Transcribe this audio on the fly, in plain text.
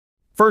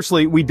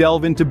Firstly, we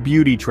delve into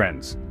beauty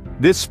trends.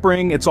 This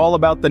spring, it's all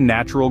about the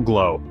natural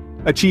glow.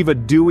 Achieve a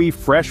dewy,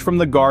 fresh from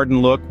the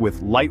garden look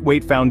with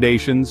lightweight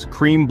foundations,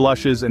 cream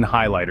blushes, and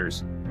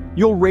highlighters.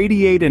 You'll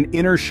radiate an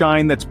inner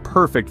shine that's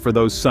perfect for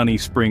those sunny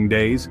spring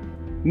days.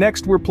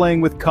 Next, we're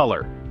playing with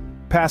color.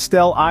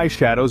 Pastel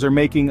eyeshadows are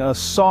making a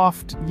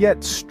soft,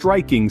 yet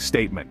striking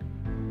statement.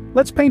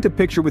 Let's paint a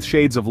picture with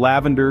shades of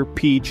lavender,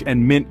 peach,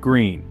 and mint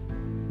green.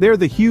 They're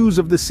the hues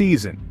of the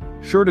season,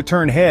 sure to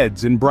turn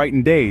heads and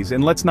brighten days,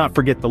 and let's not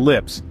forget the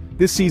lips.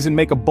 This season,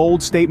 make a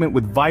bold statement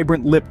with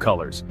vibrant lip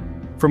colors.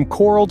 From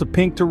coral to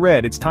pink to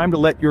red, it's time to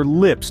let your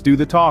lips do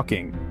the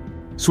talking.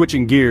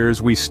 Switching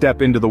gears, we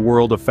step into the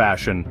world of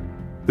fashion.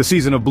 The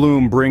season of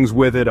bloom brings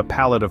with it a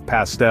palette of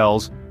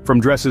pastels. From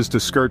dresses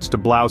to skirts to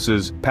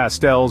blouses,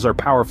 pastels are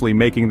powerfully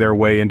making their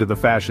way into the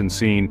fashion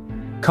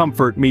scene.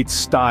 Comfort meets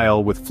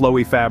style with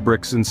flowy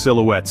fabrics and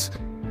silhouettes.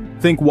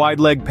 Think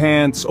wide-leg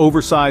pants,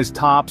 oversized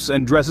tops,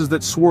 and dresses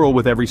that swirl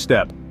with every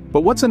step. But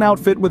what's an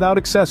outfit without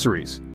accessories?